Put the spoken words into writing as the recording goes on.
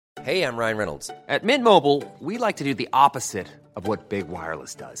Hey, I'm Ryan Reynolds. At Mint Mobile, we like to do the opposite of what Big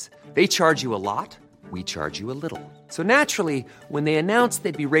Wireless does. They charge you a lot, we charge you a little. So naturally, when they announced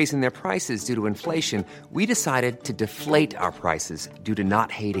they'd be raising their prices due to inflation, we decided to deflate our prices due to not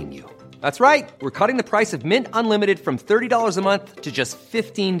hating you. That's right. We're cutting the price of Mint Unlimited from $30 a month to just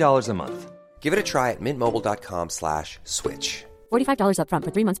 $15 a month. Give it a try at mintmobile.com/switch. $45 up front for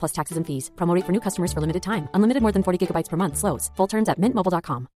 3 months plus taxes and fees. Promo rate for new customers for limited time. Unlimited more than 40 gigabytes per month. Slows full terms at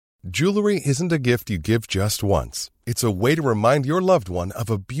mintmobile.com. Jewelry isn't a gift you give just once. It's a way to remind your loved one of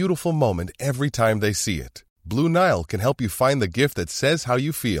a beautiful moment every time they see it. Blue Nile can help you find the gift that says how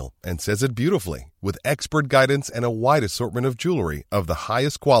you feel and says it beautifully, with expert guidance and a wide assortment of jewelry of the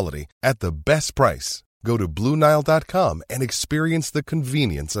highest quality at the best price. Go to BlueNile.com and experience the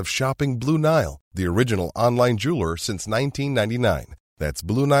convenience of shopping Blue Nile, the original online jeweler since 1999. That's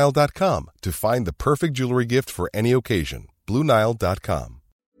BlueNile.com to find the perfect jewelry gift for any occasion. BlueNile.com.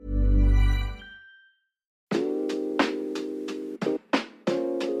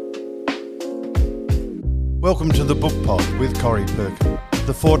 Welcome to the Book Pod with Corey Perkin,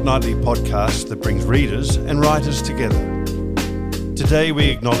 the fortnightly podcast that brings readers and writers together. Today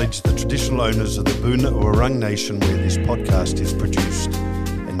we acknowledge the traditional owners of the Boonwurrung Wurrung Nation where this podcast is produced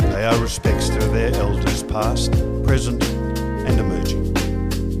and pay our respects to their elders past, present and emerging.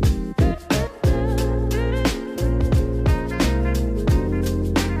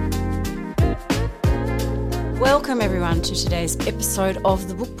 Welcome everyone to today's episode of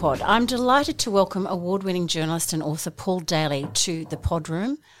The Book Pod. I'm delighted to welcome award-winning journalist and author Paul Daley to the pod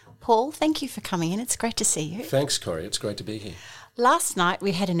room. Paul, thank you for coming in. It's great to see you. Thanks, Corey. It's great to be here. Last night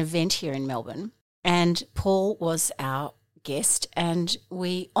we had an event here in Melbourne and Paul was our guest and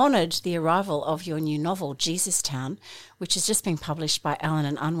we honoured the arrival of your new novel, Jesustown, which has just been published by Allen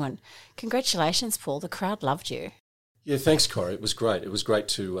and Unwin. Congratulations, Paul. The crowd loved you. Yeah, thanks, Corey. It was great. It was great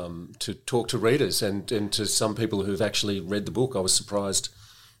to talk to readers and to some people who've actually read the book. I was surprised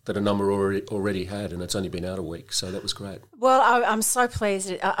that a number already had, and it's only been out a week, so that was great. Well, I'm so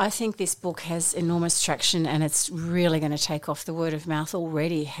pleased. I think this book has enormous traction and it's really going to take off. The word of mouth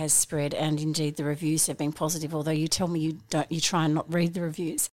already has spread and indeed the reviews have been positive, although you tell me you try and not read the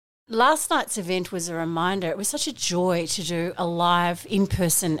reviews. Last night's event was a reminder. It was such a joy to do a live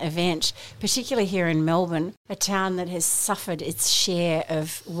in-person event, particularly here in Melbourne, a town that has suffered its share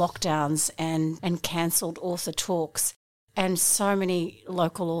of lockdowns and cancelled author talks. And so many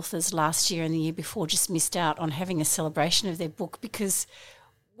local authors last year and the year before just missed out on having a celebration of their book because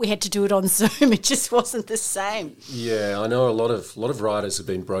we had to do it on Zoom. It just wasn't the same. Yeah, I know a lot of writers have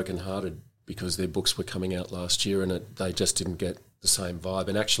been brokenhearted because their books were coming out last year and they just didn't get the same vibe.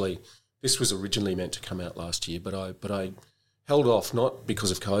 And actually, this was originally meant to come out last year, but I held off, not because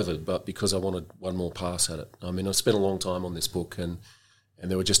of COVID, but because I wanted one more pass at it. I mean, I've spent a long time on this book and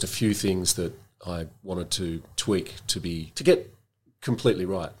there were just a few things that I wanted to tweak to get completely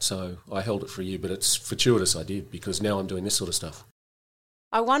right. So I held it for a year, but it's fortuitous I did because now I'm doing this sort of stuff.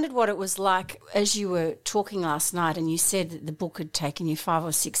 I wondered what it was like as you were talking last night and you said that the book had taken you 5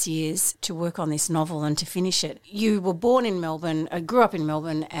 or 6 years to work on this novel and to finish it. You were born in Melbourne, grew up in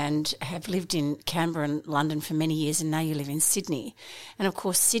Melbourne and have lived in Canberra and London for many years and now you live in Sydney. And of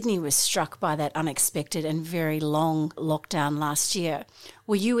course Sydney was struck by that unexpected and very long lockdown last year.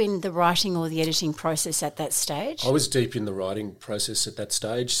 Were you in the writing or the editing process at that stage? I was deep in the writing process at that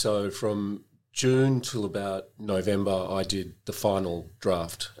stage. So from June till about November, I did the final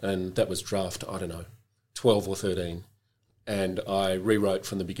draft, and that was draft, 12 or 13. And I rewrote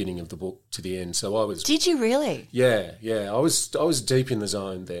from the beginning of the book to the end. So I was... Did you really? Yeah. I was deep in the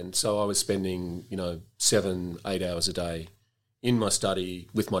zone then. So I was spending, 7-8 hours a day in my study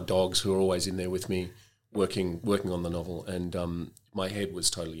with my dogs who are always in there with me, working on the novel, and my head was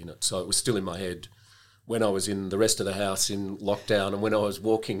totally in it. So it was still in my head when I was in the rest of the house in lockdown and when I was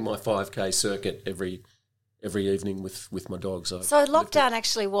walking my 5K circuit every evening with my dogs. So lockdown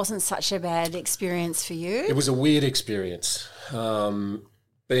actually wasn't such a bad experience for you? It was a weird experience.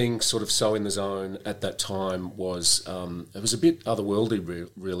 Being sort of so in the zone at that time was it was a bit otherworldly,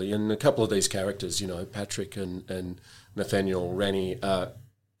 really. And a couple of these characters, Patrick and Nathaniel Rani, are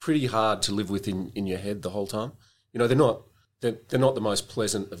pretty hard to live with in your head the whole time. They're not the most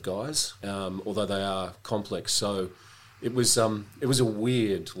pleasant of guys, although they are complex. So it was a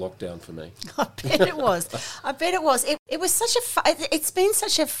weird lockdown for me. I bet it was. It was such it's been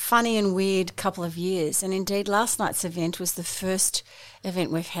such a funny and weird couple of years. And indeed, last night's event was the first event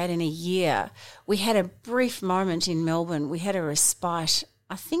we've had in a year. We had a brief moment in Melbourne. We had a respite.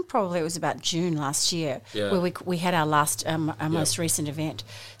 I think probably it was about June last year where we had our last, our most recent event.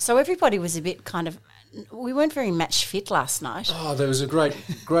 So everybody was a bit kind of we weren't very match fit last night. Oh, there was a great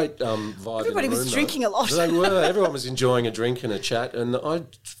vibe. Everybody in the room, was drinking though. a lot. They were. Everyone was enjoying a drink and a chat, and I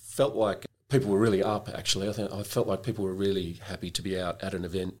felt like people were really up, actually. I felt like people were really happy to be out at an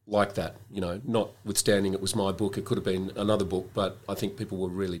event like that, notwithstanding it was my book. It could have been another book, but I think people were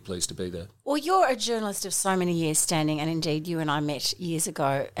really pleased to be there. Well, you're a journalist of so many years standing, and indeed you and I met years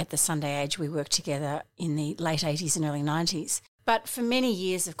ago at the Sunday Age. We worked together in the late 80s and early 90s. But for many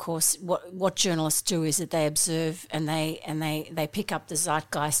years, of course, what journalists do is that they observe and they pick up the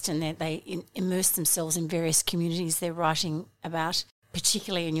zeitgeist and they immerse themselves in various communities they're writing about.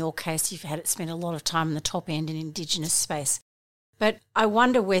 Particularly in your case, you've spent a lot of time in the top end in Indigenous space. But I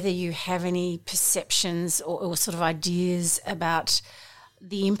wonder whether you have any perceptions or sort of ideas about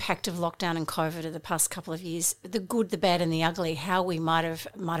the impact of lockdown and COVID over the past couple of years, the good, the bad and the ugly, how we might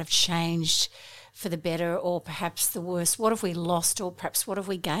have changed for the better or perhaps the worse. What have we lost or perhaps what have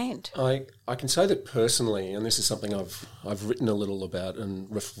we gained? I can say that personally, and this is something I've written a little about and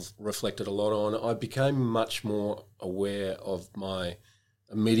reflected a lot on, I became much more aware of my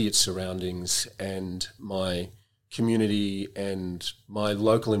immediate surroundings and my community and my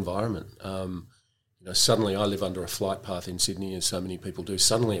local environment. Suddenly I live under a flight path in Sydney, as so many people do.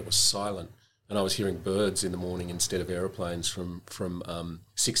 Suddenly it was silent. And I was hearing birds in the morning instead of aeroplanes from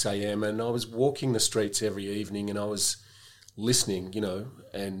 6 a.m. And I was walking the streets every evening and I was listening,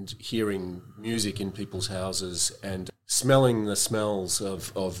 and hearing music in people's houses and smelling the smells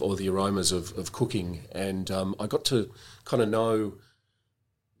or the aromas of cooking. And I got to kind of know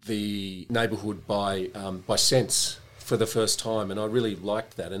the neighbourhood by sense for the first time, and I really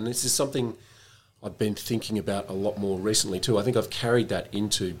liked that. And this is something I've been thinking about a lot more recently too. I think I've carried that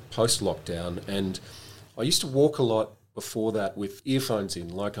into post-lockdown, and I used to walk a lot before that with earphones in,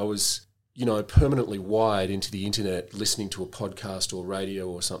 like I was, permanently wired into the internet listening to a podcast or radio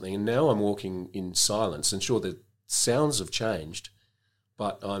or something, and now I'm walking in silence. And sure, the sounds have changed,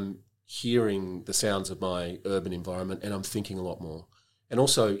 but I'm hearing the sounds of my urban environment and I'm thinking a lot more. And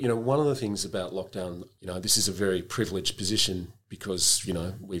also, one of the things about lockdown, this is a very privileged position because,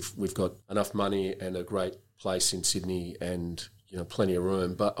 we've got enough money and a great place in Sydney and, plenty of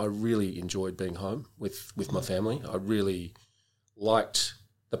room. But I really enjoyed being home with my family. I really liked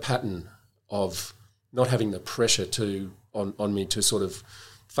the pattern of not having the pressure on me to sort of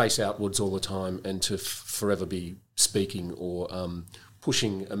face outwards all the time and to forever be speaking or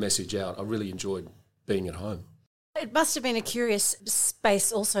pushing a message out. I really enjoyed being at home. It must have been a curious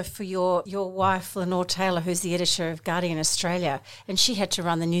space also for your wife, Lenore Taylor, who's the editor of Guardian Australia, and she had to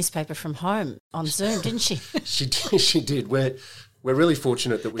run the newspaper from home on Zoom, didn't she? She did. We're really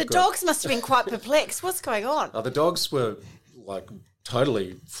fortunate that we've got... The dogs must have been quite perplexed. What's going on? The dogs were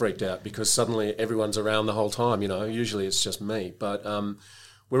totally freaked out because suddenly everyone's around the whole time, Usually it's just me. But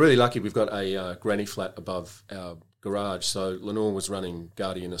we're really lucky. We've got a granny flat above our garage, so Lenore was running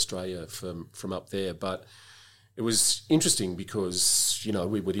Guardian Australia from up there, but... It was interesting because,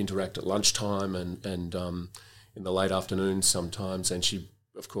 we would interact at lunchtime and in the late afternoons sometimes. And she,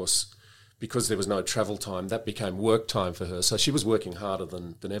 of course, because there was no travel time, that became work time for her. So she was working harder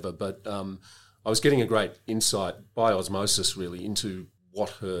than ever. But I was getting a great insight by osmosis, really, into what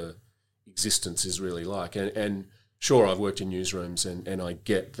her existence is really like. And sure, I've worked in newsrooms and I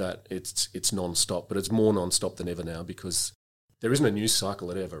get that it's non-stop, but it's more non-stop than ever now because... There isn't a news cycle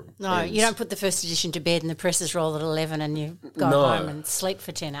that ever ends. You don't put the first edition to bed and the presses roll at 11 and you go home and sleep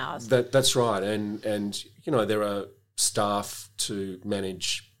for 10 hours. That's right. And there are staff to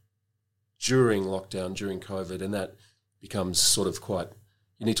manage during lockdown, during COVID, and that becomes sort of quite...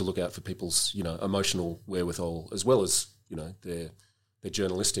 You need to look out for people's, emotional wherewithal as well as, their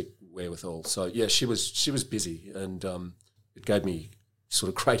journalistic wherewithal. So, yeah, she was busy and it gave me sort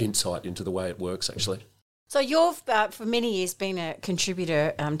of great insight into the way it works, actually. So you've, for many years, been a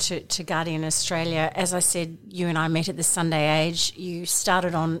contributor to Guardian Australia. As I said, you and I met at the Sunday Age. You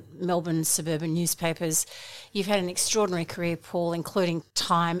started on Melbourne's suburban newspapers. You've had an extraordinary career, Paul, including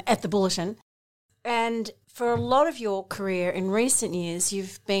time at the Bulletin. And for a lot of your career in recent years,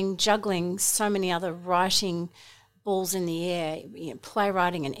 you've been juggling so many other writing balls in the air,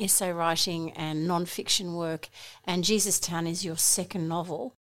 playwriting and essay writing and non-fiction work. And Jesustown is your second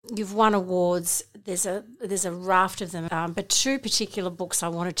novel. You've won awards. There's a raft of them, but two particular books I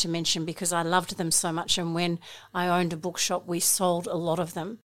wanted to mention because I loved them so much, and when I owned a bookshop, we sold a lot of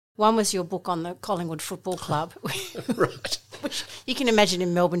them. One was your book on the Collingwood Football Club, right? Which you can imagine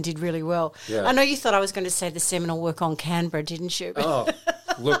in Melbourne did really well. Yeah. I know you thought I was going to say the seminal work on Canberra, didn't you? Oh,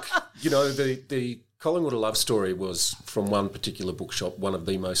 look, the Collingwood A Love Story was from one particular bookshop, one of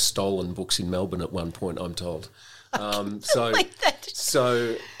the most stolen books in Melbourne at one point, I'm told.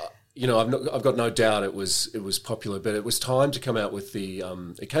 So I've got no doubt it was popular, but it was time to come out with the.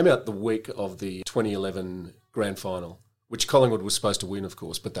 It came out the week of the 2011 grand final, which Collingwood was supposed to win, of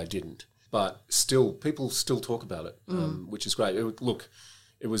course, but they didn't. But still, people still talk about it, which is great.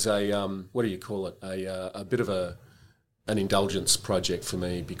 It was a what do you call it? A bit of an indulgence project for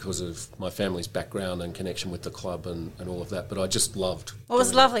me because of my family's background and connection with the club and all of that. But I just loved. Well, it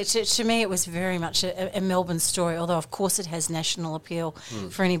was lovely. To me, it was very much a Melbourne story, although, of course, it has national appeal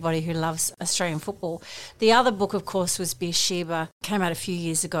for anybody who loves Australian football. The other book, of course, was Beersheba. Came out a few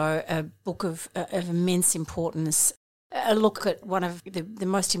years ago, a book of immense importance. A look at one of the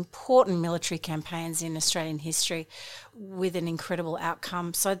most important military campaigns in Australian history with an incredible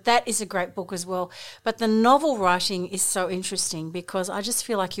outcome. So that is a great book as well. But the novel writing is so interesting because I just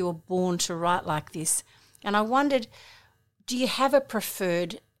feel like you were born to write like this. And I wondered, do you have a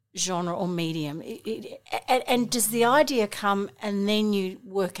preferred genre or medium? And does the idea come and then you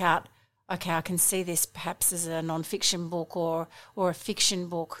work out, okay, I can see this perhaps as a non-fiction book or a fiction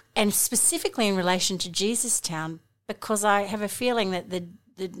book? And specifically in relation to Jesustown, because I have a feeling that the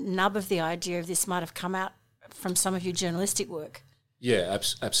nub of the idea of this might have come out from some of your journalistic work. Yeah,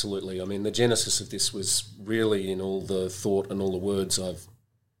 absolutely. I mean, the genesis of this was really in all the thought and all the words I've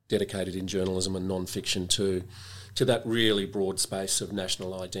dedicated in journalism and non-fiction to that really broad space of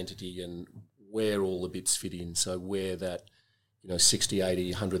national identity and where all the bits fit in. So where that 60,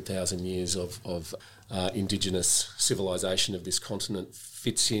 80, 100,000 years of Indigenous civilisation of this continent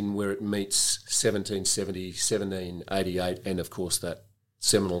fits in, where it meets 1770, 1788, and of course that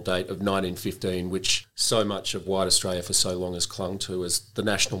seminal date of 1915, which so much of white Australia for so long has clung to as the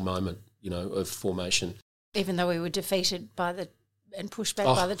national moment, of formation. Even though we were defeated and pushed back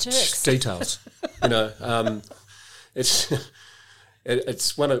by the Turks. Details,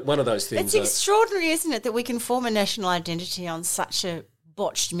 It's one of those things. It's extraordinary, isn't it, that we can form a national identity on such a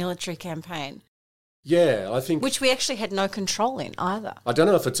botched military campaign? Yeah, I think... Which we actually had no control in either. I don't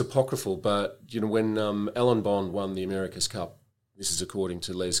know if it's apocryphal, but, when Alan Bond won the America's Cup, this is according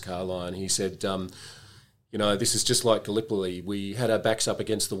to Les Carline, he said, this is just like Gallipoli. We had our backs up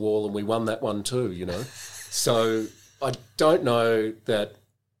against the wall and we won that one too, So I don't know that...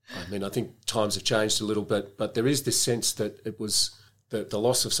 I think times have changed a little bit, but there is this sense that it was the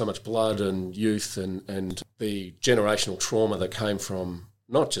loss of so much blood and youth and the generational trauma that came from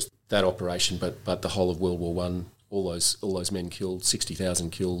not just that operation, but the whole of World War I, all those men killed, 60,000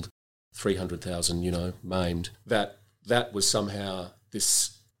 killed, 300,000, maimed. That was somehow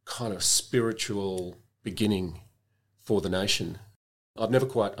this kind of spiritual beginning for the nation. I've never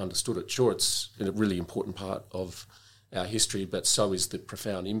quite understood it. Sure, it's a really important part of our history, but so is the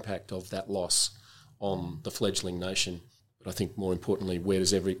profound impact of that loss on the fledgling nation. But I think more importantly, where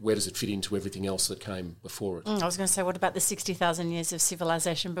does it fit into everything else that came before it? I was going to say, what about the 60,000 years of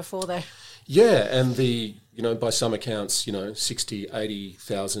civilization before that? Yeah, and by some accounts, 60,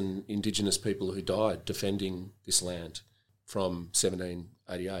 80,000 Indigenous people who died defending this land from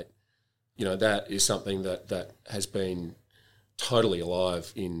 1788. That is something that has been totally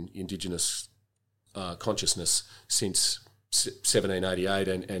alive in Indigenous consciousness since 1788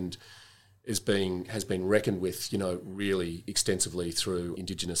 and has been reckoned with, really extensively through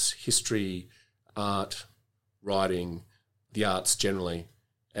Indigenous history, art, writing, the arts generally.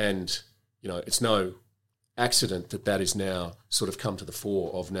 And, it's no accident that is now sort of come to the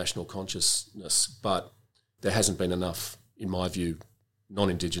fore of national consciousness, but there hasn't been enough, in my view,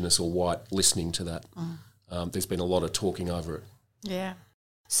 non-Indigenous or white listening to that. There's been a lot of talking over it. Yeah.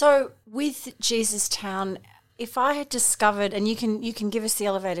 So with Jesustown, if I had discovered, and you can give us the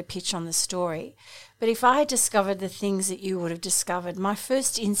elevator pitch on the story, but if I had discovered the things that you would have discovered, my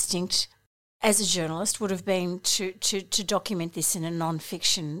first instinct as a journalist would have been to document this in a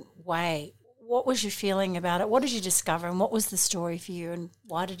non-fiction way. What was your feeling about it? What did you discover, and what was the story for you, and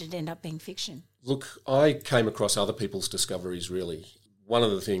why did it end up being fiction? Look, I came across other people's discoveries, really. One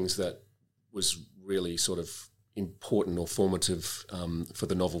of the things that was really sort of important or formative for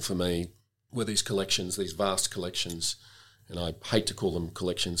the novel for me were these collections, these vast collections, and I hate to call them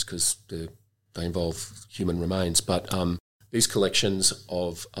collections because they involve human remains, but these collections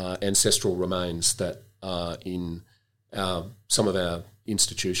of ancestral remains that are in some of our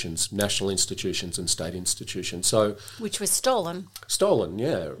institutions, national institutions and state institutions. So, which was stolen? Stolen,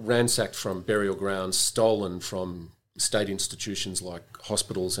 yeah. Ransacked from burial grounds, stolen from state institutions like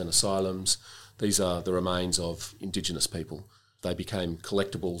hospitals and asylums. These are the remains of Indigenous people. They became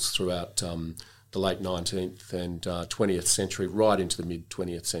collectibles throughout the late 19th and 20th century, right into the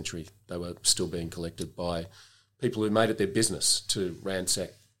mid-20th century. They were still being collected by people who made it their business to ransack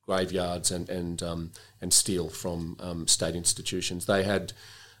graveyards and steal from state institutions. They had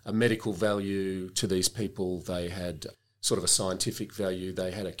a medical value to these people. They had sort of a scientific value.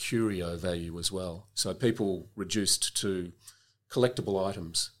 They had a curio value as well. So people reduced to collectible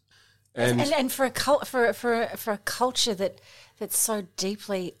items. And for a culture that so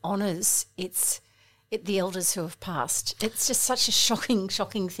deeply honours the elders who have passed, it's just such a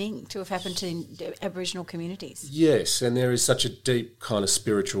shocking thing to have happened to Aboriginal communities. Yes, and there is such a deep kind of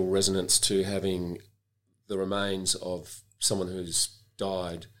spiritual resonance to having the remains of someone who's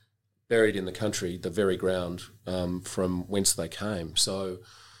died buried in the country, the very ground from whence they came. So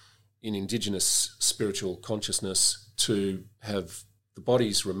in Indigenous spiritual consciousness, to have the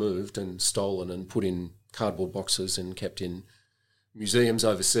bodies removed and stolen and put in cardboard boxes and kept in museums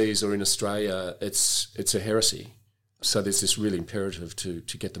overseas or in Australia, it's a heresy. So there's this really imperative to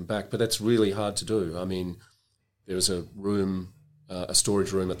get them back, but that's really hard to do. I mean, there was a room, a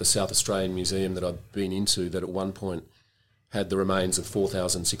storage room at the South Australian Museum that I've been into that at one point had the remains of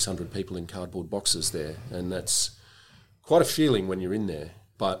 4,600 people in cardboard boxes there, and that's quite a feeling when you're in there.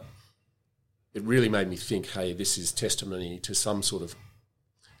 But it really made me think, hey, this is testimony to some sort of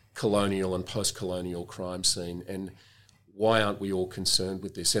colonial and post-colonial crime scene, and why aren't we all concerned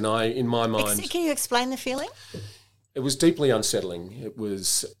with this? And in my mind... Can you explain the feeling? It was deeply unsettling. It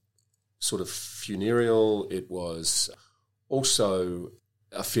was sort of funereal. It was also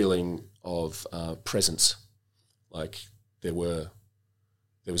a feeling of presence. Like there was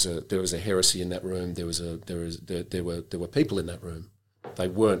a heresy in that room. There were people in that room. They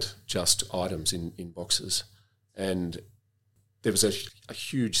weren't just items in boxes, and there was a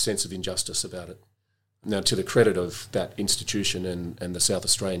huge sense of injustice about it. Now, to the credit of that institution and the South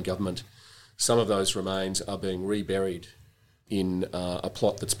Australian government, some of those remains are being reburied in a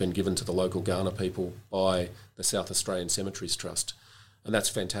plot that's been given to the local Kaurna people by the South Australian Cemeteries Trust, and that's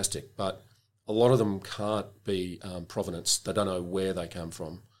fantastic. But a lot of them can't be provenance. They don't know where they come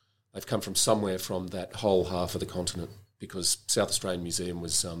from. They've come from somewhere from that whole half of the continent, because South Australian Museum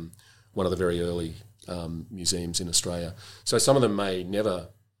was one of the very early museums in Australia. So some of them may never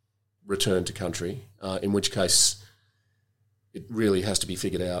return to country, in which case it really has to be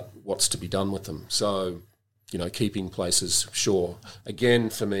figured out what's to be done with them. So, keeping places, sure. Again,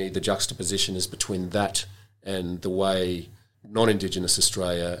 for me, the juxtaposition is between that and the way non-Indigenous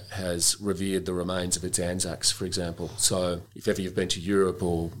Australia has revered the remains of its Anzacs, for example. So if ever you've been to Europe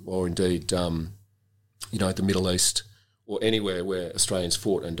or indeed, the Middle East or anywhere where Australians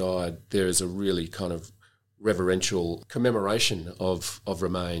fought and died, there is a really kind of reverential commemoration of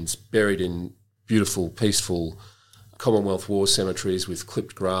remains buried in beautiful, peaceful Commonwealth War cemeteries with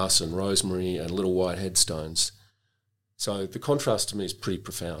clipped grass and rosemary and little white headstones. So the contrast to me is pretty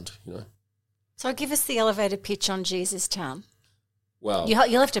profound, So give us the elevator pitch on Jesustown. Well,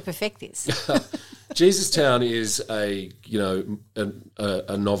 you'll have to perfect this. Jesustown is a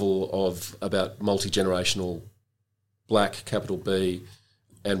novel about multi-generational black, capital B,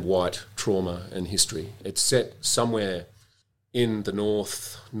 and white trauma and history. It's set somewhere in the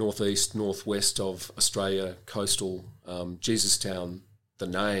northeast, northwest of Australia, coastal. Jesustown, the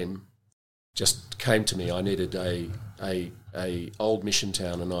name, just came to me. I needed a old mission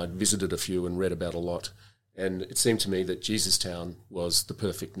town, and I'd visited a few and read about a lot. And it seemed to me that Jesustown was the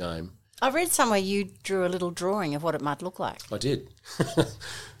perfect name. I read somewhere you drew a little drawing of what it might look like. I did.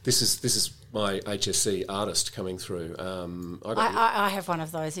 This is my HSC artist coming through. I have one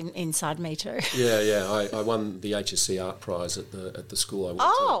of those inside me too. Yeah. I won the HSC art prize at the school I went to.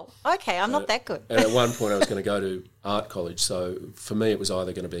 Oh, okay. I'm not that good. And at one point I was going to go to art college. So for me it was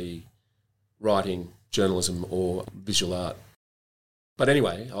either going to be writing, journalism or visual art. But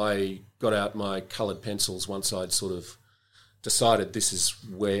anyway, I got out my coloured pencils once I'd sort of decided this is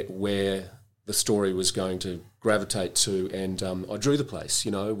where the story was going to gravitate to, and I drew the place,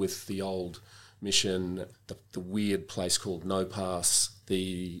 with the old mission, the weird place called No Pass,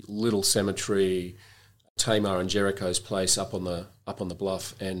 the little cemetery, Tamar and Jericho's place up on the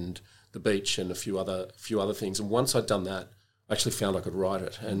bluff, and the beach, and a few other things. And once I'd done that, I actually found I could write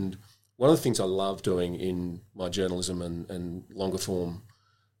it. And one of the things I love doing in my journalism and longer form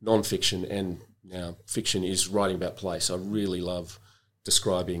non-fiction and now fiction is writing about place. I really love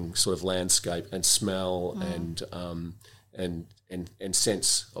describing sort of landscape and smell and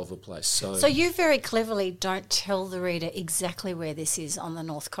sense of a place. So you very cleverly don't tell the reader exactly where this is on the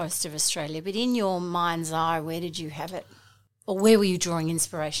north coast of Australia, but in your mind's eye, where did you have it? Or where were you drawing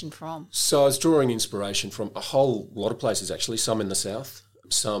inspiration from? So I was drawing inspiration from a whole lot of places, actually, some in the south,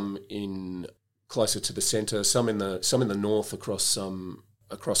 some in closer to the centre, some in the north across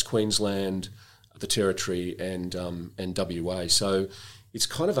Queensland, the Territory, and WA. So it's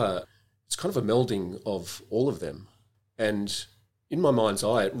kind of a melding of all of them. And in my mind's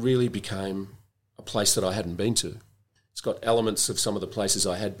eye, it really became a place that I hadn't been to. It's got elements of some of the places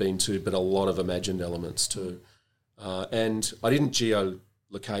I had been to, but a lot of imagined elements too. And I didn't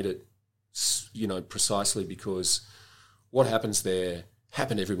geolocate it, precisely because what happens there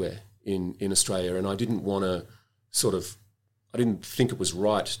happened everywhere in Australia, and I didn't want to I didn't think it was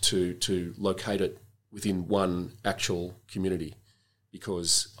right to locate it within one actual community,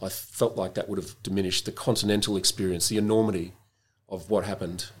 because I felt like that would have diminished the continental experience, the enormity of what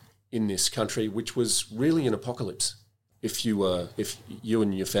happened in this country, which was really an apocalypse. If you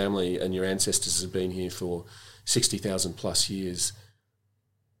and your family and your ancestors have been here for 60,000 plus years,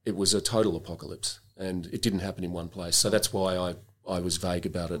 it was a total apocalypse, and it didn't happen in one place. So that's why I was vague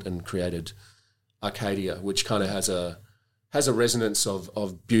about it and created Arcadia, which kind of has a resonance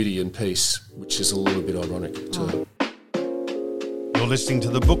of beauty and peace, which is a little bit ironic too. You're listening to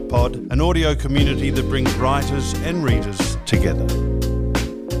The Book Pod, an audio community that brings writers and readers together.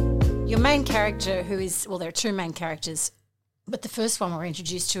 Your main character, there are two main characters, but the first one we're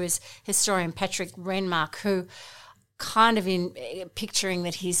introduced to is historian Patrick Renmark, who kind of in picturing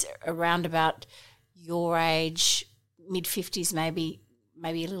that he's around about your age, mid-50s maybe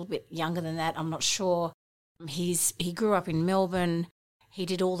a little bit younger than that, I'm not sure. He grew up in Melbourne. He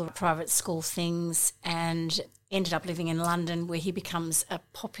did all the private school things and ended up living in London, where he becomes a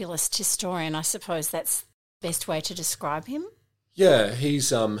populist historian. I suppose that's the best way to describe him. Yeah, he's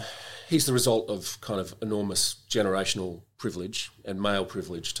the result of kind of enormous generational privilege and male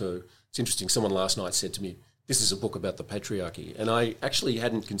privilege too. It's interesting. Someone last night said to me, "This is a book about the patriarchy," and I actually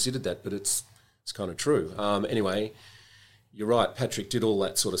hadn't considered that, but it's kind of true. Anyway, you're right. Patrick did all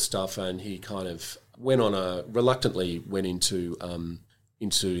that sort of stuff, and he kind of reluctantly went into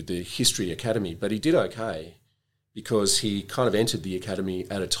the History Academy, but he did okay, because he kind of entered the academy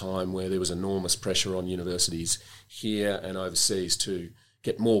at a time where there was enormous pressure on universities here and overseas to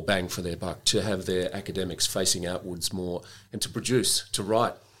get more bang for their buck, to have their academics facing outwards more, and to produce, to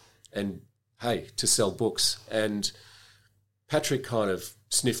write, and, hey, to sell books. And Patrick kind of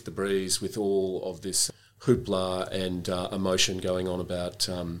sniffed the breeze with all of this hoopla and emotion going on about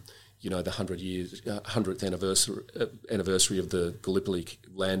the 100th anniversary of the Gallipoli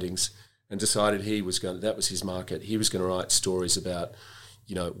landings, and decided that was his market. He was going to write stories about,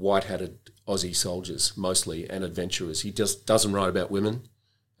 white-hatted Aussie soldiers mostly, and adventurers. He just doesn't write about women,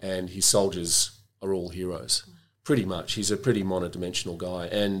 and his soldiers are all heroes, pretty much. He's a pretty mono-dimensional guy,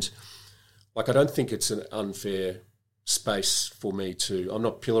 and I don't think it's an unfair space for me to. I'm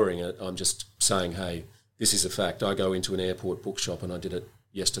not pillaring it. I'm just saying, hey, this is a fact. I go into an airport bookshop, and I did it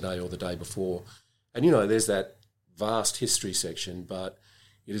yesterday or the day before, and there's that vast history section, but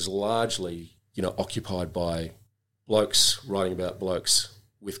it is largely occupied by blokes writing about blokes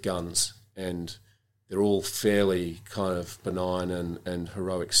with guns, and they're all fairly kind of benign and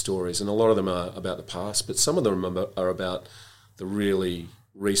heroic stories, and a lot of them are about the past, but some of them are about the really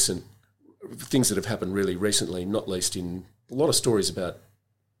recent things that have happened really recently, not least in a lot of stories about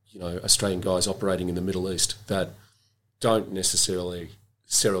Australian guys operating in the Middle East that don't necessarily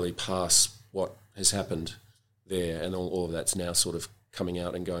pass what has happened there, and all of that's now sort of coming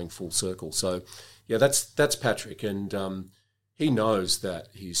out and going full circle. So, yeah, that's Patrick, and he knows that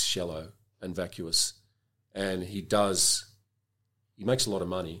he's shallow and vacuous, and he makes a lot of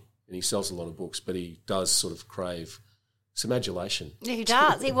money and he sells a lot of books, but he does sort of crave some adulation. Yeah, he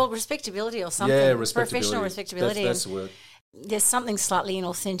does. Respectability or something. Yeah, respectability. Professional respectability. That's the word. There's something slightly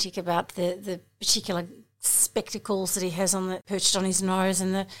inauthentic about the particular spectacles that he has perched on his nose,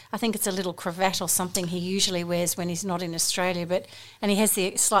 and I think it's a little cravat or something he usually wears when he's not in Australia. And he has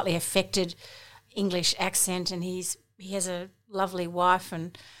the slightly affected English accent, and he has a lovely wife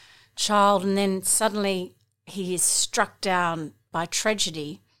and child, and then suddenly he is struck down by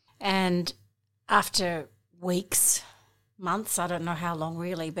tragedy, and after weeks, months, I don't know how long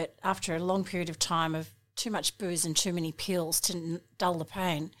really, but after a long period of time of too much booze and too many pills to dull the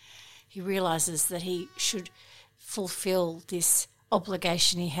pain, he realises that he should fulfil this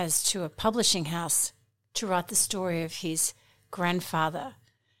obligation he has to a publishing house to write the story of his grandfather,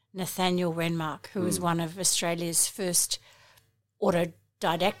 Nathaniel Renmark, who was one of Australia's first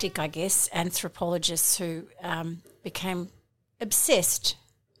autodidactic, I guess, anthropologists who became obsessed,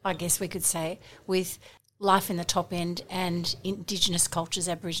 I guess we could say, with life in the top end and Indigenous cultures,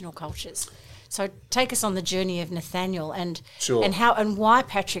 Aboriginal cultures. So take us on the journey of Nathaniel and how and why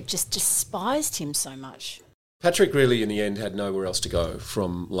Patrick just despised him so much. Patrick really, in the end, had nowhere else to go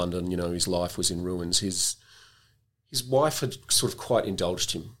from London. His life was in ruins. His wife had sort of quite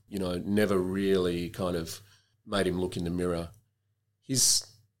indulged him. Never really kind of made him look in the mirror. He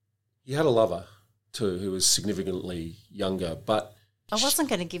had a lover too, who was significantly younger, but I wasn't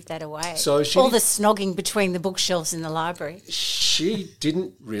going to give that away. So all the snogging between the bookshelves in the library. She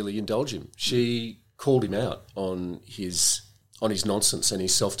didn't really indulge him. She called him out on his nonsense and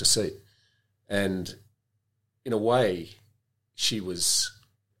his self-deceit. And in a way, she was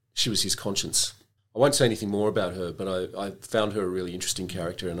his conscience. I won't say anything more about her, but I found her a really interesting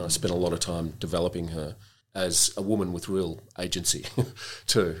character, and I spent a lot of time developing her as a woman with real agency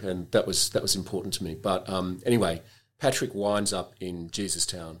too, and that was important to me. But anyway, Patrick winds up in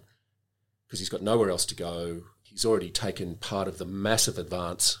Jesustown because he's got nowhere else to go. He's already taken part of the massive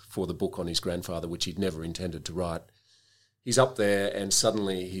advance for the book on his grandfather, which he'd never intended to write. He's up there, and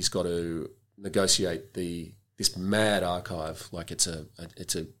suddenly he's got to negotiate this mad archive, like it's a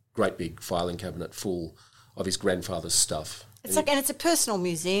great big filing cabinet full of his grandfather's stuff. And it's a personal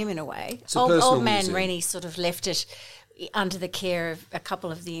museum in a way. It's a personal old man museum. Rennie sort of left it under the care of a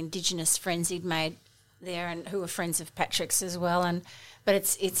couple of the Indigenous friends he'd made there, and who were friends of Patrick's as well. But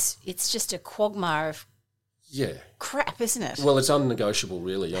it's just a quagmire of crap, isn't it? Well, it's unnegotiable,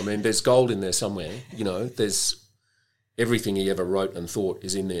 really. I mean, there's gold in there somewhere. You know, there's everything he ever wrote and thought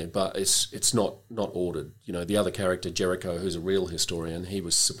is in there, but it's not ordered. You know, the other character, Jericho, who's a real historian, he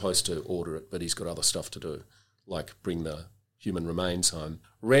was supposed to order it, but he's got other stuff to do, like bring the human remains home.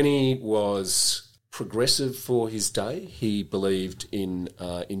 Rennie was progressive for his day. He believed in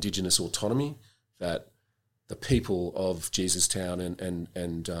Indigenous autonomy, that the people of Jesustown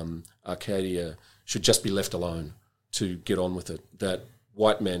and Arcadia should just be left alone to get on with it, that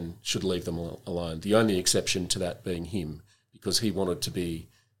white men should leave them alone. The only exception to that being him, because he wanted to be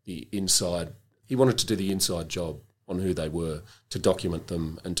he wanted to do the inside job on who they were, to document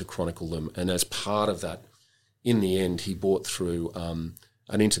them and to chronicle them. And as part of that, in the end, he brought through an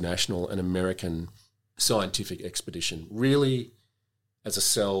American scientific expedition, really as a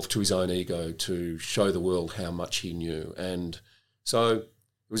salve to his own ego, to show the world how much he knew. And so it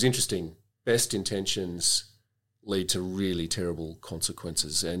was interesting. Best intentions lead to really terrible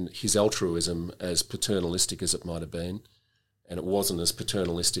consequences. And his altruism, as paternalistic as it might have been, and it wasn't as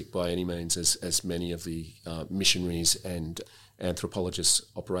paternalistic by any means as many of the missionaries and anthropologists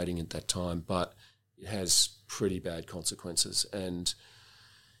operating at that time, but it has pretty bad consequences. And,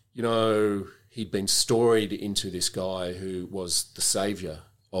 you know, he'd been storied into this guy who was the saviour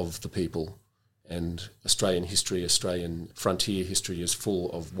of the people. And Australian history, Australian frontier history is full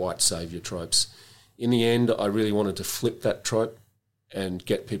of white saviour tropes. In the end, I really wanted to flip that trope and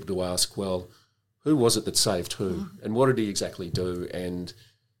get people to ask, well, who was it that saved who? And what did he exactly do? And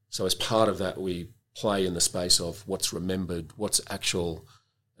so as part of that, we play in the space of what's remembered, what's actual,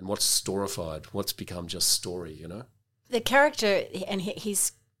 and what's storified, what's become just story, you know? The character and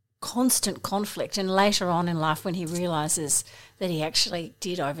his constant conflict, and later on in life when he realises that he actually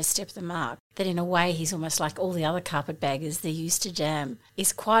did overstep the mark, that in a way he's almost like all the other carpetbaggers they used to jam,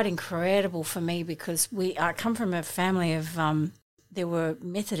 is quite incredible for me, because I come from a family of there were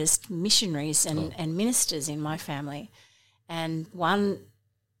Methodist missionaries and ministers in my family, and one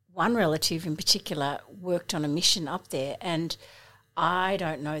relative in particular worked on a mission up there, and I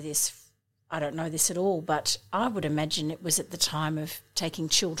don't know this at all, but I would imagine it was at the time of taking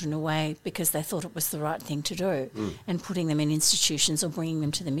children away because they thought it was the right thing to do, and putting them in institutions or bringing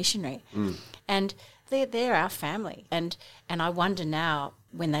them to the missionary. And they're our family. And I wonder now,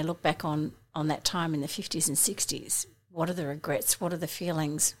 when they look back on that time in the 50s and 60s, what are the regrets, what are the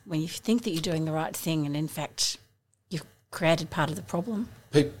feelings when you think that you're doing the right thing and in fact you've created part of the problem?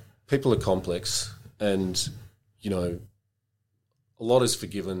 People are complex, and, you know, a lot is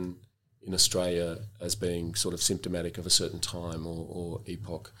forgiven in Australia as being sort of symptomatic of a certain time or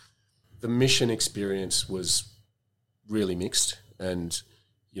epoch. The mission experience was really mixed, and,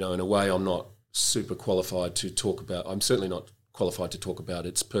 you know, in a way I'm not super qualified to talk about. I'm certainly not qualified to talk about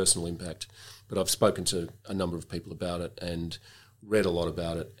its personal impact, but I've spoken to a number of people about it and read a lot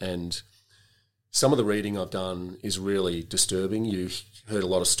about it, and some of the reading I've done is really disturbing. You heard a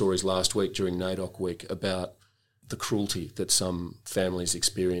lot of stories last week during NAIDOC week about the cruelty that some families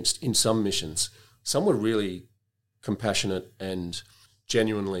experienced in some missions. Some were really compassionate and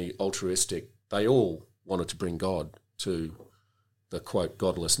genuinely altruistic. They all wanted to bring God to the, quote,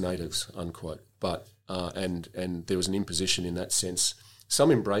 godless natives, unquote. But and there was an imposition in that sense. Some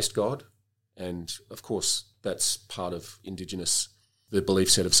embraced God, and of course that's part of the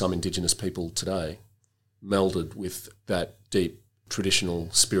belief set of some Indigenous people today, melded with that deep traditional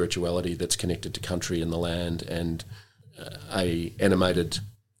spirituality that's connected to country and the land, and a animated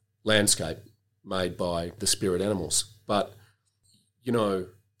landscape made by the spirit animals. But, you know,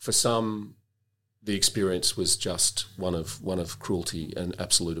 for some, the experience was just one of cruelty and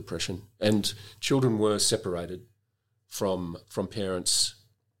absolute oppression. And children were separated from parents.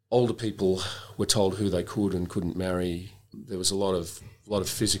 Older people were told who they could and couldn't marry. There was a lot of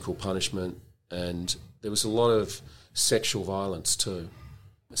physical punishment, and there was a lot of sexual violence too.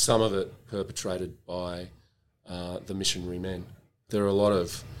 Some of it perpetrated by the missionary men. There are a lot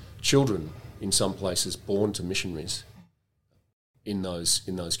of children in some places born to missionaries in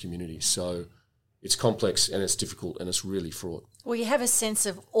those communities. So it's complex and it's difficult and it's really fraught. Well, you have a sense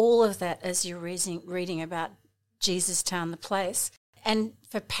of all of that as you're reading about Jesustown, the place. And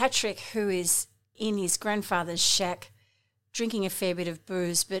for Patrick, who is in his grandfather's shack drinking a fair bit of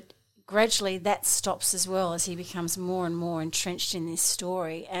booze, but gradually that stops as well as he becomes more and more entrenched in this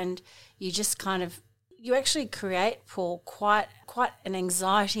story. And you just kind of, you actually create, Paul, quite an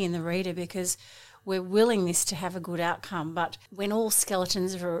anxiety in the reader, because we're willing this to have a good outcome. But when all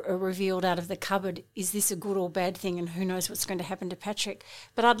skeletons are revealed out of the cupboard, is this a good or bad thing? And who knows what's going to happen to Patrick?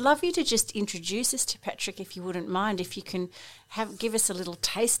 But I'd love you to just introduce us to Patrick, if you wouldn't mind, if you can give us a little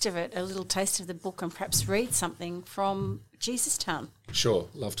taste of it, a little taste of the book, and perhaps read something from Jesustown. Sure,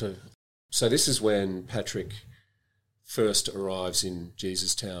 love to. So this is when Patrick first arrives in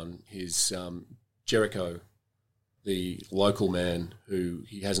Jesustown. His Jericho, the local man who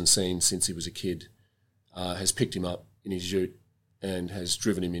he hasn't seen since he was a kid, has picked him up in his ute and has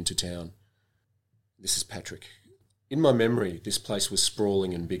driven him into town. This is Patrick. In my memory, this place was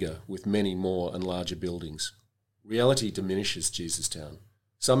sprawling and bigger, with many more and larger buildings. Reality diminishes Jesustown.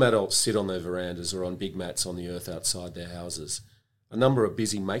 Some adults sit on their verandas or on big mats on the earth outside their houses. A number are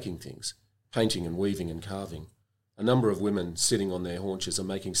busy making things, painting and weaving and carving. A number of women sitting on their haunches are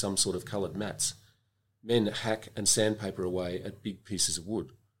making some sort of coloured mats. Men hack and sandpaper away at big pieces of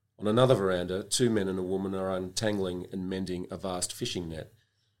wood. On another veranda, 2 men and a woman are untangling and mending a vast fishing net.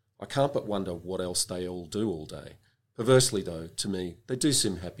 I can't but wonder what else they all do all day. Perversely, though, to me, they do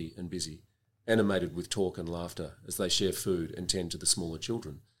seem happy and busy, animated with talk and laughter as they share food and tend to the smaller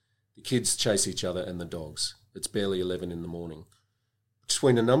children. The kids chase each other and the dogs. It's barely 11 in the morning.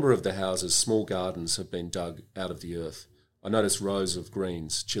 Between a number of the houses, small gardens have been dug out of the earth. I notice rows of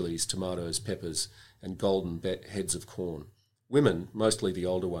greens, chilies, tomatoes, peppers, and golden heads of corn. Women, mostly the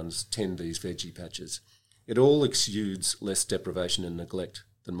older ones, tend these veggie patches. It all exudes less deprivation and neglect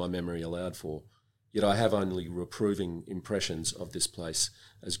than my memory allowed for, yet I have only reproving impressions of this place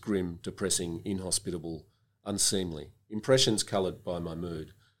as grim, depressing, inhospitable, unseemly, impressions coloured by my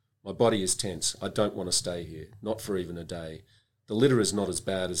mood. My body is tense. I don't want to stay here, not for even a day. The litter is not as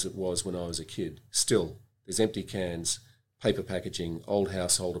bad as it was when I was a kid. Still, there's empty cans, paper packaging, old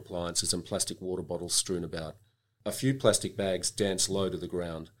household appliances and plastic water bottles strewn about. A few plastic bags dance low to the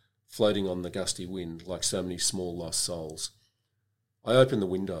ground, floating on the gusty wind like so many small lost souls. I open the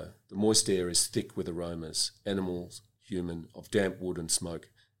window. The moist air is thick with aromas, animals, human, of damp wood and smoke,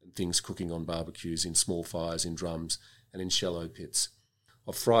 and things cooking on barbecues, in small fires, in drums, and in shallow pits.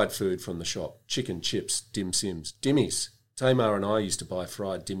 Of fried food from the shop, chicken, chips, dim sims, dimmies. Tamar and I used to buy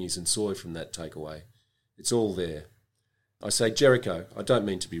fried dimmies and soy from that takeaway. It's all there. I say, Jericho, I don't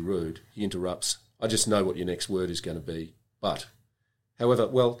mean to be rude. He interrupts. I just know what your next word is going to be. But. However,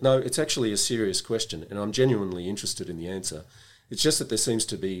 well, no, it's actually a serious question, and I'm genuinely interested in the answer. It's just that there seems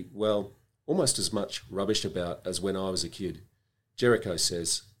to be, well, almost as much rubbish about as when I was a kid. Jericho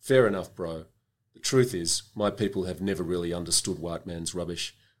says, fair enough, bro. The truth is, my people have never really understood white man's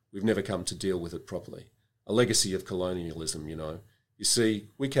rubbish. We've never come to deal with it properly. A legacy of colonialism, you know. You see,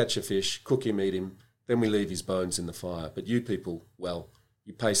 we catch a fish, cook him, eat him, then we leave his bones in the fire. But you people, well,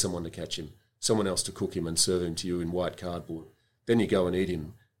 you pay someone to catch him, someone else to cook him and serve him to you in white cardboard. Then you go and eat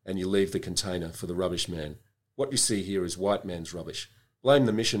him, and you leave the container for the rubbish man. What you see here is white man's rubbish. Blame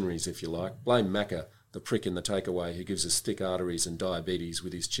the missionaries if you like. Blame Macca, the prick in the takeaway who gives us thick arteries and diabetes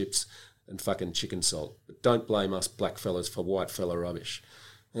with his chips and fucking chicken salt. But don't blame us black fellas for white fella rubbish.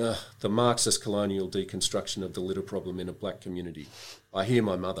 The Marxist colonial deconstruction of the litter problem in a black community. I hear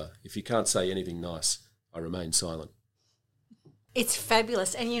my mother. If you can't say anything nice, I remain silent. It's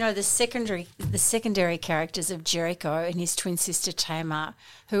fabulous. And, you know, the secondary characters of Jericho and his twin sister Tamar,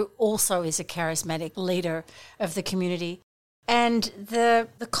 who also is a charismatic leader of the community, and the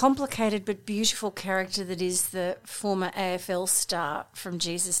complicated but beautiful character that is the former AFL star from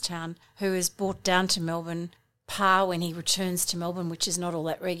Jesustown, who is brought down to Melbourne, Pa, when he returns to Melbourne, which is not all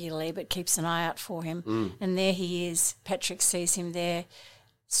that regularly, but keeps an eye out for him. And there he is. Patrick sees him there,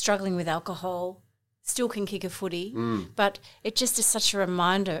 struggling with alcohol, still can kick a footy, but it just is such a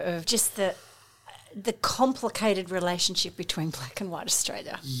reminder of just the complicated relationship between black and white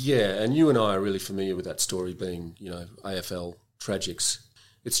Australia. Yeah, and you and I are really familiar with that story being, you know, AFL tragics.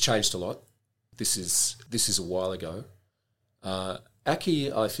 It's changed a lot. This is a while ago.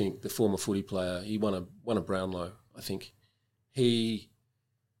 Aki, I think, the former footy player, he won a Brownlow I think. He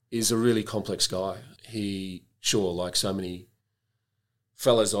is a really complex guy. He, sure, like so many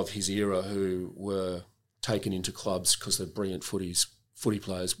fellas of his era who were taken into clubs because they're brilliant footy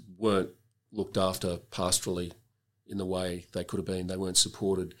players, weren't looked after pastorally in the way they could have been. They weren't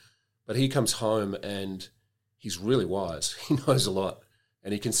supported. But he comes home and he's really wise. He knows a lot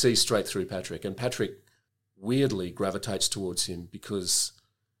and he can see straight through Patrick. And Patrick weirdly gravitates towards him because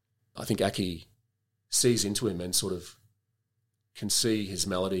I think Aki sees into him and sort of can see his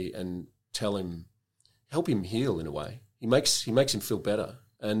malady and help him heal in a way. He makes him feel better.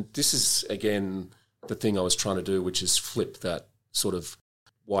 And this is, again, the thing I was trying to do, which is flip that sort of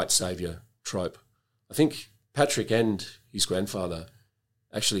white saviour trope. I think Patrick and his grandfather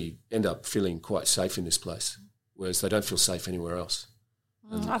actually end up feeling quite safe in this place, whereas they don't feel safe anywhere else.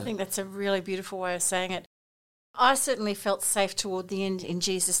 I think that's a really beautiful way of saying it. I certainly felt safe toward the end in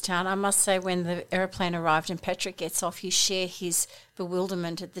Jesustown. I must say when the aeroplane arrived and Patrick gets off, you share his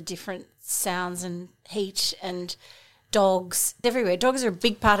bewilderment at the different sounds and heat and dogs everywhere. Dogs are a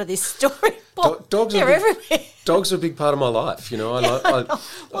big part of this story. Dogs are everywhere. Dogs are a big part of my life, you know.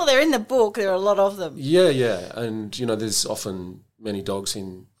 Well, they're in the book. There are a lot of them. Yeah. And, you know, there's often many dogs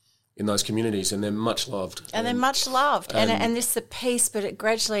in those communities and they're much loved. And they're much loved. And this is the peace, but it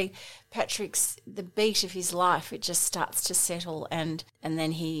gradually, the beat of his life, it just starts to settle and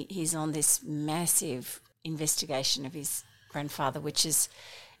then he's on this massive investigation of his grandfather, which is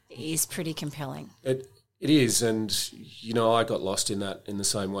pretty compelling. It is, and, you know, I got lost in that in the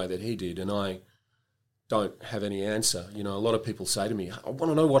same way that he did, and I don't have any answer. You know, a lot of people say to me, I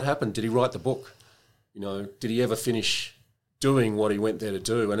want to know what happened. Did he write the book? You know, did he ever finish doing what he went there to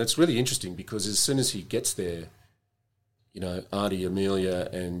do? And it's really interesting because as soon as he gets there, you know, Auntie Amelia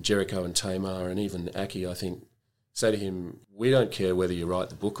and Jericho and Tamar and even Aki, I think, say to him, we don't care whether you write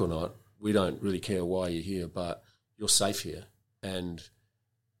the book or not. We don't really care why you're here, but you're safe here. And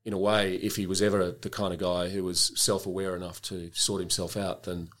in a way, if he was ever the kind of guy who was self-aware enough to sort himself out,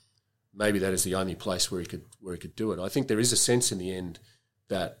 then maybe that is the only place where he could do it. I think there is a sense in the end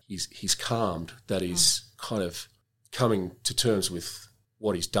that he's calmed, that he's kind of coming to terms with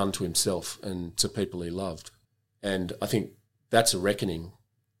what he's done to himself and to people he loved. And I think that's a reckoning.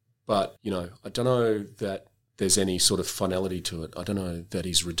 But, you know, I don't know that there's any sort of finality to it. I don't know that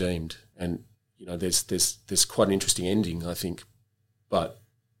he's redeemed. And, you know, there's quite an interesting ending, I think. But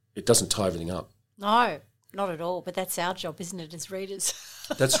it doesn't tie everything up. No, not at all. But that's our job, isn't it, as readers?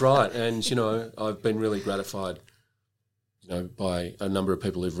 That's right. And, you know, I've been really gratified, you know, by a number of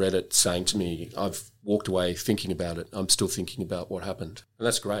people who've read it saying to me, I've walked away thinking about it. I'm still thinking about what happened. And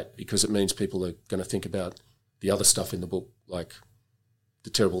that's great because it means people are going to think about the other stuff in the book, like the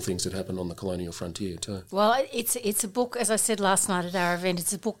terrible things that happened on the colonial frontier too. Well, it's a book, as I said last night at our event,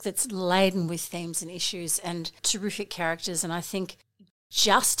 it's a book that's laden with themes and issues and terrific characters. And I think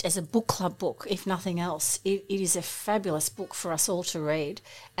just as a book club book, if nothing else, it is a fabulous book for us all to read,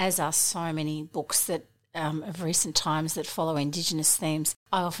 as are so many books that of recent times that follow Indigenous themes.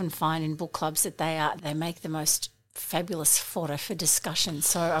 I often find in book clubs that they make the most fabulous fodder for discussion.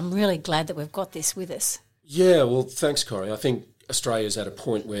 So I'm really glad that we've got this with us. Yeah, well, thanks, Corrie. I think Australia's at a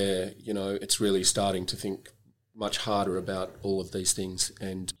point where, you know, it's really starting to think much harder about all of these things.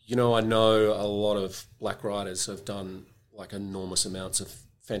 And, you know, I know a lot of black writers have done like enormous amounts of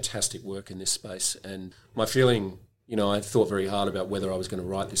fantastic work in this space. And my feeling, you know, I thought very hard about whether I was going to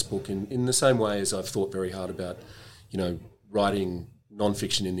write this book in the same way as I've thought very hard about, you know, writing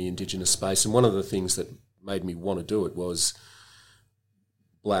non-fiction in the Indigenous space. And one of the things that made me want to do it was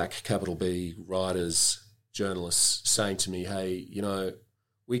black, capital B, writers, journalists saying to me, hey, you know,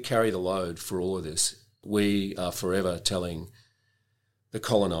 we carry the load for all of this. We are forever telling the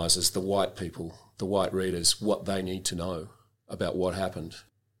colonisers, the white people, the white readers, what they need to know about what happened.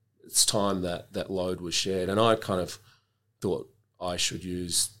 It's time that that load was shared. And I kind of thought I should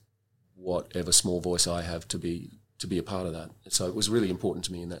use whatever small voice I have to be a part of that. So it was really important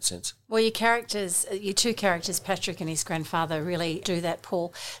to me in that sense. Well, your two characters, Patrick and his grandfather, really do that,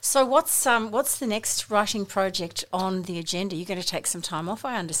 Paul. So what's the next writing project on the agenda? You're going to take some time off,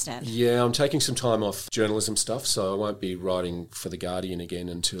 I understand. Yeah, I'm taking some time off journalism stuff, so I won't be writing for The Guardian again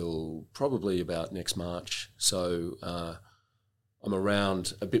until probably about next March. So I'm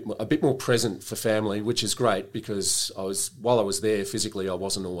around a bit more present for family, which is great because while I was there physically, I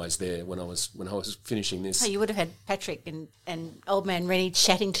wasn't always there when I was finishing this. Oh, you would have had Patrick and old man Rennie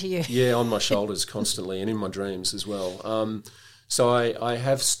chatting to you. Yeah, on my shoulders constantly and in my dreams as well. So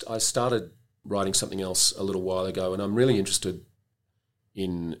I started writing something else a little while ago, and I'm really interested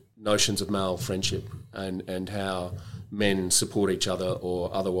in notions of male friendship and how men support each other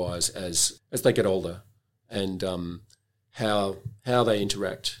or otherwise as they get older. and how they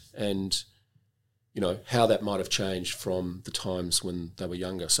interact, and how that might have changed from the times when they were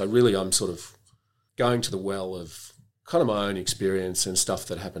younger. So really, I'm sort of going to the well of kind of my own experience and stuff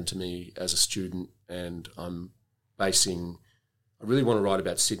that happened to me as a student, and I really want to write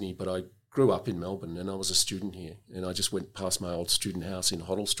about Sydney, but I grew up in Melbourne and I was a student here, and I just went past my old student house in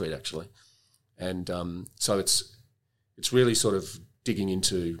Hoddle Street actually, and so it's really sort of digging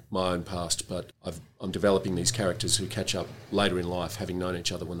into my own past, but I'm developing these characters who catch up later in life, having known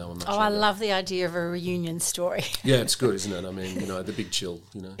each other when they were much younger. I love the idea of a reunion story. Yeah, it's good, isn't it? I mean, the big chill,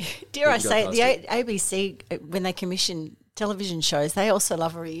 Dare I say, the ABC, when they commission television shows, they also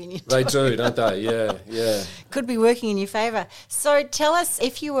love a reunion. They do, don't they? Yeah. Could be working in your favour. So tell us,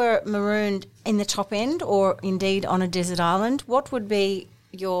 if you were marooned in the top end or indeed on a desert island, what would be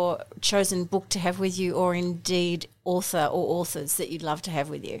your chosen book to have with you, or indeed author or authors that you'd love to have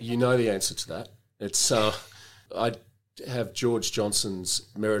with you? You know the answer to that. It's I'd have George Johnson's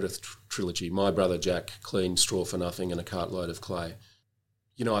Meredith trilogy, My Brother Jack, Clean Straw for Nothing, and A Cartload of Clay.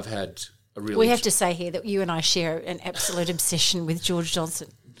 I've had a really... We have to say here that you and I share an absolute obsession with George Johnson.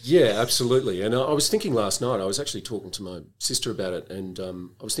 Yeah, absolutely. And I was thinking last night, I was actually talking to my sister about it, and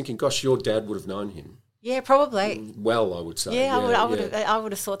I was thinking, gosh, your dad would have known him. Yeah, probably. Well, I would say. Yeah, I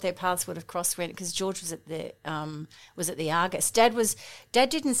would have thought their paths would have crossed because George was at the Argus. Dad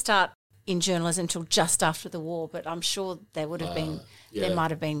didn't start in journalism until just after the war, but I'm sure there would have been. Yeah. There might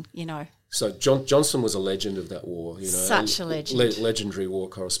have been, So Johnson was a legend of that war. Such a legend, legendary war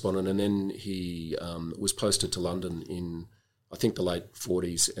correspondent, and then he was posted to London in, I think, the late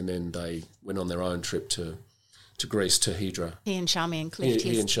 40s, and then they went on their own trip to Greece, to Hydra. He and Charmian Clift.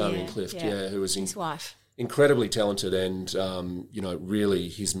 He and Charmian Clift, who was his wife. Incredibly talented and, really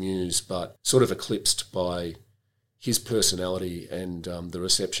his muse, but sort of eclipsed by his personality and the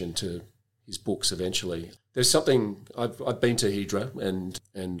reception to his books eventually. There's something, I've been to Hydra and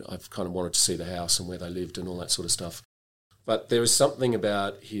I've kind of wanted to see the house and where they lived and all that sort of stuff. But there is something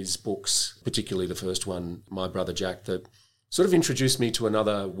about his books, particularly the first one, My Brother Jack, that sort of introduced me to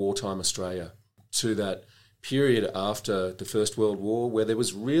another wartime Australia, to that period after the First World War, where there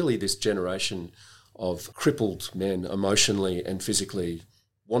was really this generation of crippled men emotionally and physically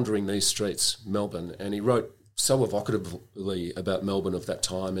wandering these streets, Melbourne. And he wrote so evocatively about Melbourne of that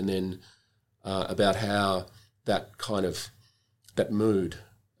time, and then about how that mood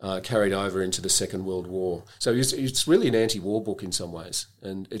carried over into the Second World War. So it's really an anti-war book in some ways.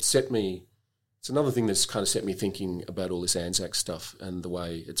 And it's another thing that's kind of set me thinking about all this Anzac stuff and the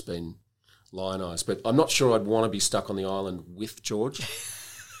way it's been lionised. But I'm not sure I'd want to be stuck on the island with George,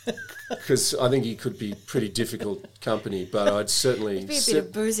 because I think he could be pretty difficult company. But I'd certainly... There'd be a bit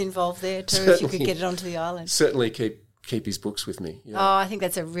of booze involved there too if you could get it onto the island. Certainly keep his books with me. Oh, I think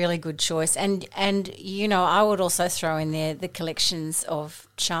that's a really good choice. And I would also throw in there the collections of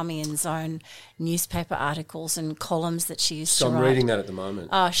Charmian's own newspaper articles and columns that she used to write. So I'm reading that at the moment.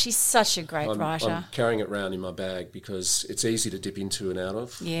 Oh, she's such a great writer. I'm carrying it around in my bag because it's easy to dip into and out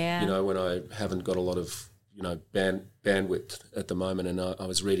of. Yeah. When I haven't got a lot of, bandwidth at the moment, and I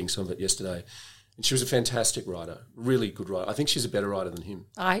was reading some of it yesterday. And she was a fantastic writer, really good writer. I think she's a better writer than him.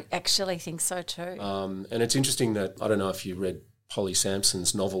 I actually think so too. And it's interesting that, I don't know if you read Polly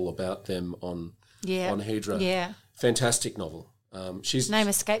Sampson's novel about them on Hydra. Yeah. Fantastic novel. Name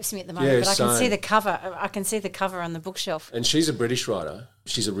escapes me at the moment, but I can see the cover. I can see the cover on the bookshelf. And she's a British writer.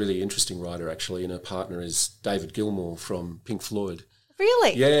 She's a really interesting writer, actually, and her partner is David Gilmour from Pink Floyd.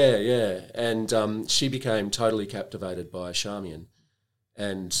 Really? Yeah. And she became totally captivated by Charmian.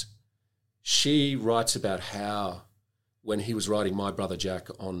 And she writes about how, when he was writing My Brother Jack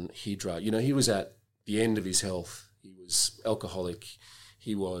on Hydra, he was at the end of his health. He was alcoholic.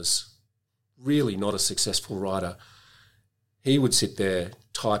 He was really not a successful writer. He would sit there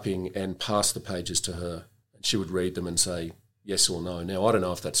typing and pass the pages to her, and she would read them and say yes or no. Now, I don't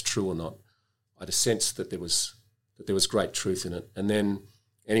know if that's true or not. I had a sense that there was great truth in it. And then,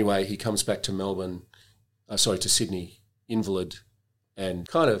 anyway, he comes back to to Sydney, invalid, and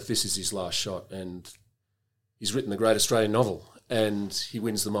kind of this is his last shot, and he's written the great Australian novel, and he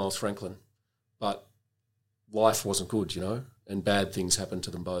wins the Miles Franklin. But life wasn't good, and bad things happened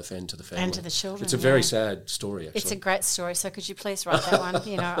to them both and to the family. And to the children. It's a very sad story, actually. It's a great story, so could you please write that one?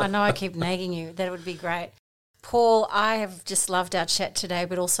 I know I keep nagging you. That would be great. Paul, I have just loved our chat today,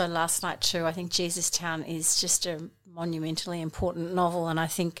 but also last night too. I think Jesustown is just a monumentally important novel, and I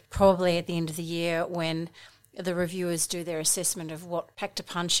think probably at the end of the year when the reviewers do their assessment of what packed a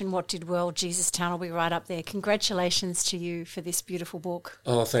punch and what did well, Jesustown will be right up there. Congratulations to you for this beautiful book.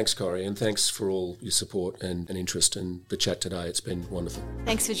 Oh, thanks, Corrie, and thanks for all your support and interest in the chat today. It's been wonderful.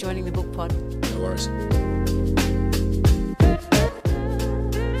 Thanks for joining the Book Pod. No worries.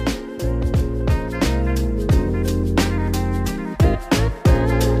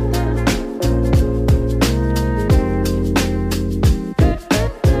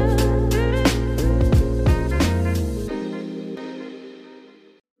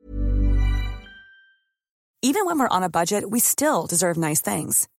 Even when we're on a budget, we still deserve nice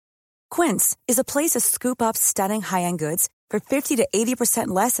things. Quince is a place to scoop up stunning high-end goods for 50 to 80%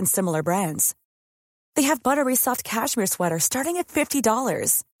 less than similar brands. They have buttery soft cashmere sweaters starting at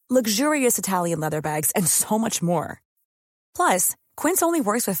 $50, luxurious Italian leather bags, and so much more. Plus, Quince only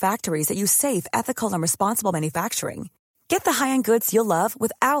works with factories that use safe, ethical, and responsible manufacturing. Get the high-end goods you'll love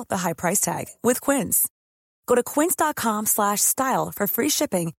without the high price tag with Quince. Go to quince.com/style for free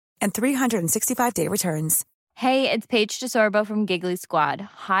shipping and 365-day returns. Hey, it's Paige DeSorbo from Giggly Squad.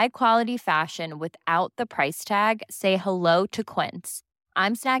 High quality fashion without the price tag. Say hello to Quince.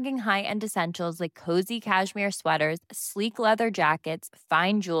 I'm snagging high-end essentials like cozy cashmere sweaters, sleek leather jackets,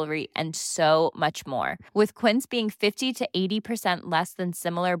 fine jewelry, and so much more. With Quince being 50 to 80% less than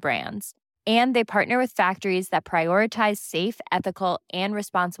similar brands. And they partner with factories that prioritize safe, ethical, and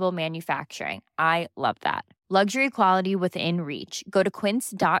responsible manufacturing. I love that. Luxury quality within reach. Go to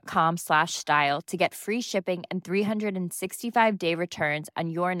quince.com/style to get free shipping and 365-day returns on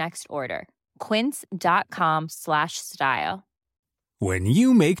your next order. Quince.com/style. When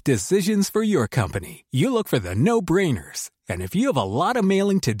you make decisions for your company, you look for the no-brainers. And if you have a lot of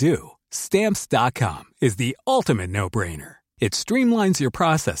mailing to do, Stamps.com is the ultimate no-brainer. It streamlines your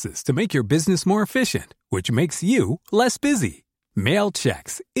processes to make your business more efficient, which makes you less busy. Mail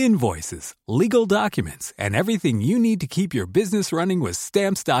checks, invoices, legal documents, and everything you need to keep your business running with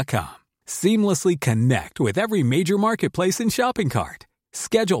Stamps.com. Seamlessly connect with every major marketplace and shopping cart.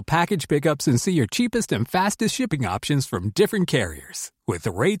 Schedule package pickups and see your cheapest and fastest shipping options from different carriers, with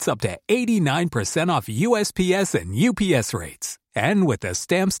rates up to 89% off USPS and UPS rates. And with the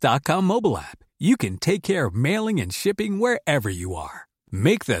Stamps.com mobile app, you can take care of mailing and shipping wherever you are.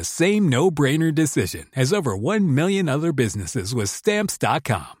 Make the same no-brainer decision as over 1 million other businesses with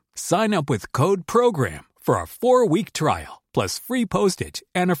Stamps.com. Sign up with code PROGRAM for a 4-week trial, plus free postage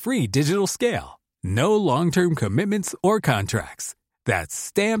and a free digital scale. No long-term commitments or contracts. That's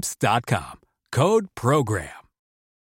Stamps.com. Code PROGRAM.